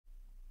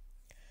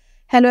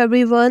Hello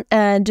everyone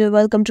and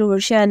welcome to our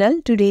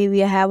channel. Today we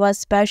have a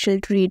special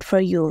treat for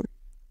you.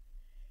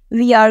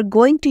 We are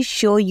going to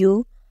show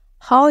you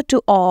how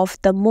two of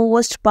the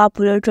most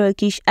popular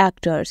Turkish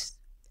actors,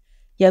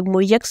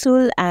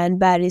 Yagmur and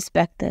Baris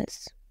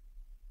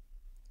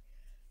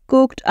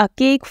cooked a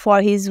cake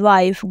for his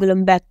wife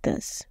Gulum.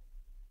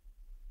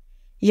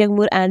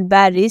 Yagmur and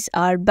Baris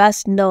are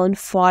best known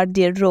for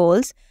their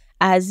roles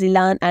as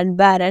Zilan and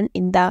Baran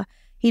in the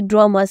hit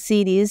drama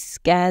series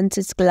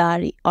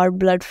Sklari or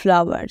Blood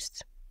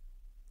Flowers.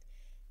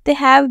 They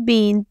have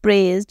been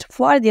praised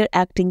for their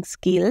acting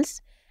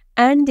skills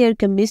and their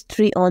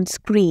chemistry on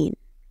screen.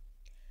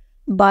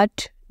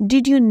 But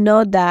did you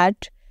know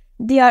that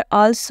they are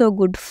also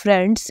good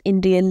friends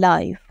in real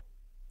life?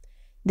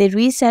 They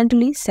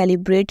recently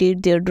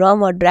celebrated their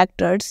drama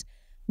director's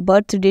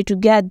birthday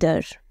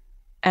together,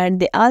 and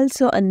they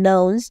also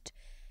announced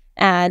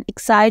an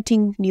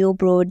exciting new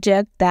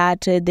project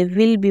that they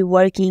will be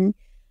working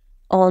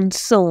on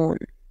soon.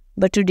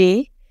 But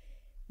today,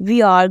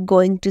 we are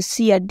going to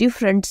see a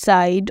different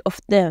side of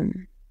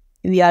them.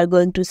 We are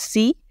going to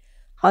see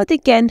how they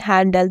can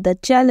handle the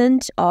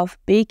challenge of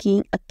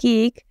baking a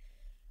cake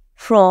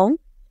from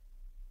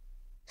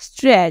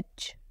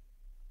scratch.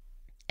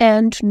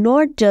 And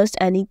not just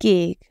any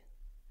cake,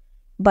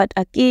 but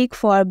a cake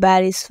for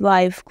Baris'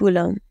 wife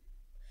Gulum,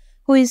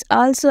 who is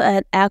also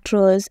an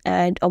actress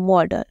and a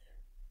model.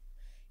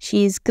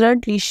 She is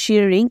currently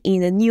sharing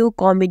in a new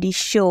comedy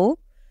show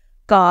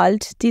called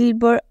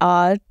Dilber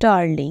Our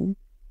Darling.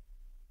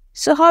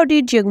 So how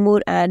did Yagmur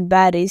and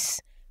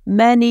Baris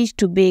manage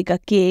to bake a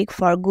cake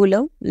for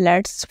Gulum?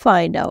 Let's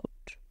find out.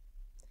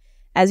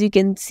 As you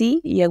can see,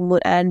 Yagmur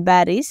and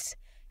Baris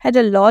had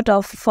a lot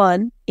of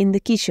fun in the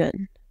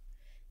kitchen.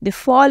 They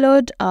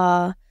followed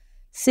a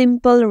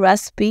simple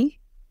recipe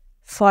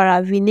for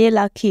a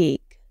vanilla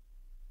cake,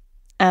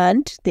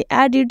 and they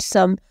added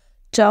some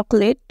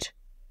chocolate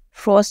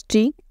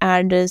frosting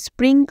and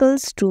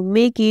sprinkles to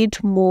make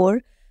it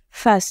more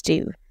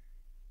festive.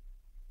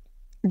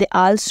 They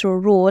also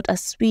wrote a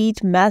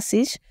sweet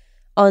message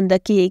on the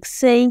cake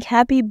saying,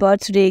 "Happy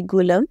birthday,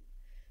 Gulum.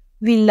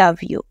 We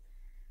love you."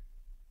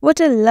 What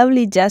a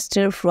lovely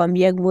gesture from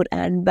Yagmur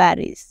and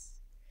Baris.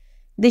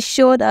 They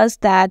showed us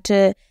that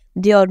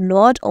they are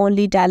not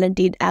only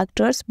talented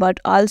actors but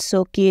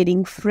also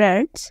caring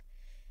friends.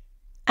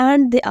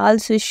 And they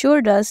also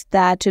showed us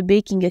that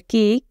baking a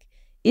cake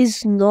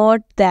is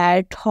not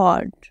that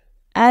hard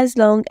as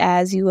long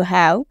as you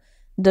have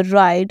the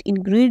right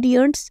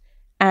ingredients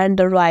and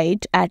the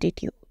right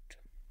attitude.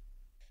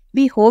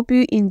 We hope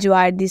you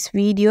enjoyed this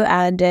video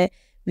and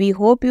we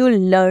hope you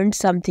learned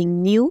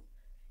something new.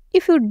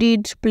 If you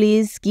did,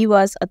 please give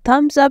us a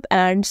thumbs up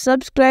and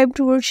subscribe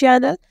to our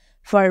channel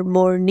for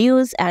more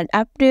news and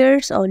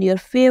updates on your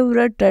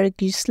favorite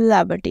Turkish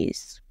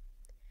celebrities.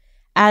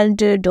 And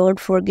don't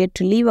forget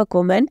to leave a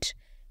comment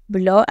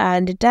below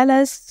and tell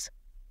us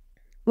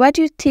what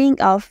you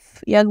think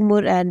of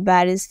Yagmur and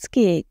Baris'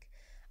 cake.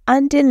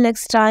 Until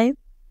next time,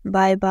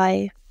 bye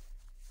bye.